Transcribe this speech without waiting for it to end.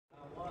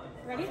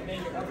Ready?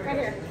 Right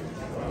here.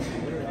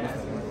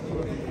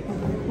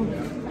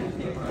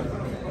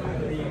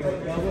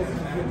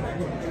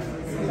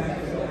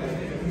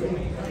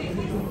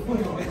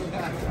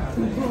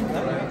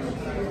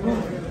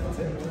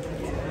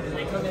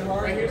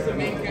 Right here's the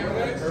main camera.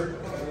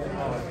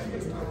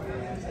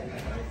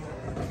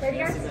 Ready,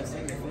 guys?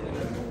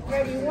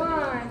 Ready,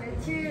 1,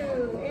 2,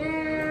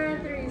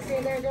 and 3.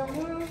 Stay there, don't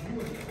move.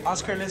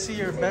 Oscar, let's see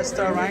your best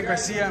Ryan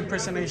Garcia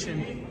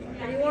impersonation.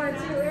 Ready, 1, 2,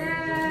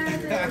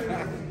 and 3.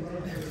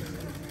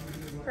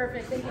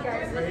 Perfect, thank you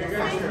guys. This way.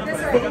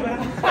 Here,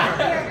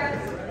 guys.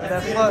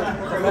 That's fun.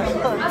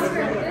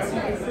 Oscar, this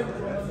way.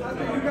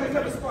 You guys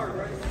have a spark,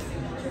 right?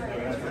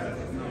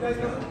 You guys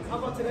know, how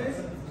about today's?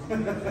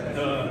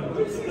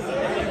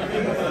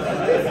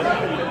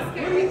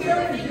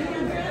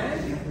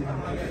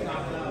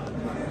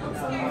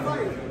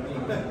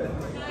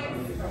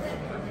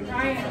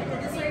 Ryan,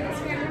 this way, this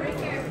camera, right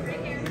here,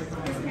 right here. This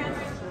camera.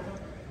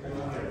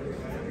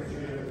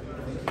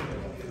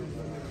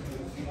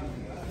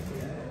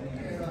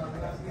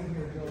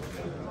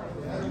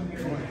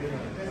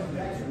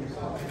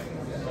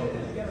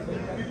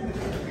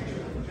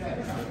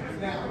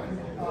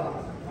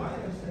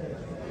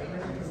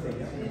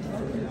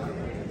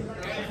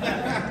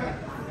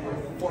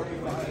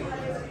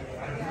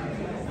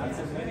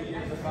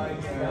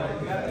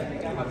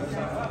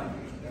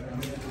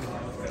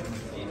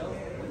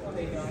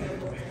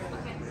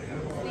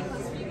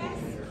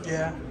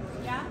 Yeah.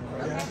 Yeah?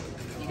 Okay.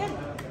 You good?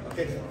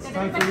 Okay, it's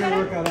time for your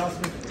workout,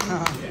 Oscar.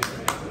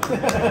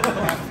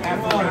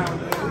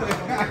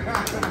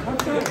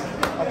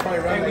 I'll probably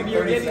run like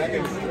 30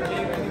 seconds.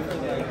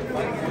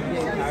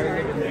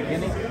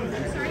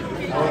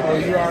 Or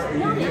you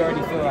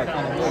already feel like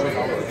kind of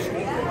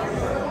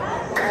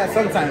yeah,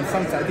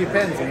 sometimes it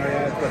depends, you know.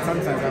 Yeah, but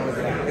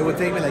sometimes it would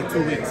take me like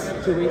 2 weeks.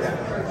 2 weeks.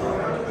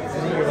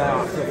 And then you're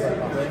off.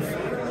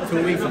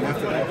 2 weeks and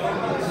after that.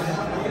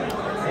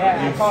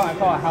 Yeah, I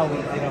call it how we,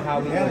 how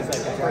we do it. Like the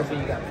first thing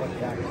you got to put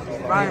down.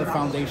 Ryan, the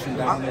foundation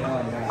down.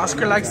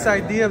 Oscar likes the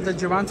idea of the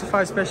Gervonta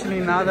fight, especially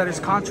now that his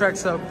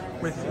contract's up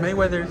with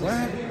Mayweather.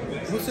 What?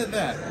 Who said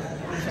that?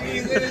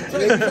 Hey,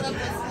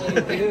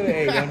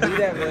 don't do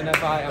that, man. I'm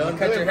gonna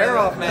cut your hair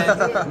off, man.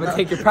 I'm gonna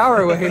take your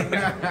power away.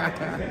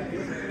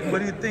 What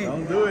do you think?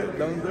 Don't do it.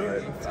 Don't do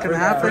it. It's gonna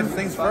happen. First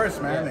things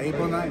first, man.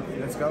 April 9th.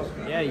 Let's go.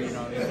 Yeah, you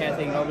can't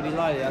take nobody's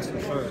life, that's for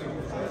sure.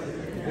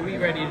 We'll be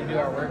ready to do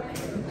our work.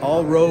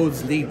 All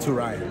roads lead to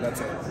Ryan. That's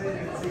it.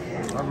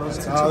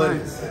 That's all it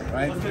is,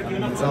 right?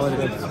 That's all it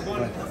is.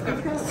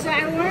 So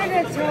I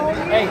wanted to tell you.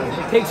 Hey,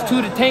 it takes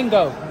 2 to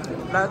tango.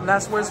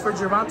 Last words for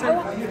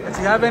Gervonta, if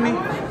you have any.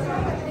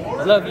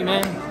 I love you,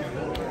 man.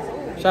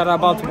 Shout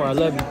out Baltimore. I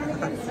love you.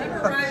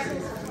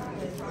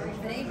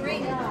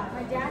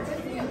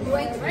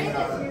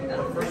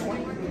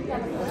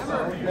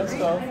 Let's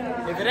go.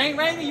 If it ain't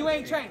raining, you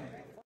ain't training.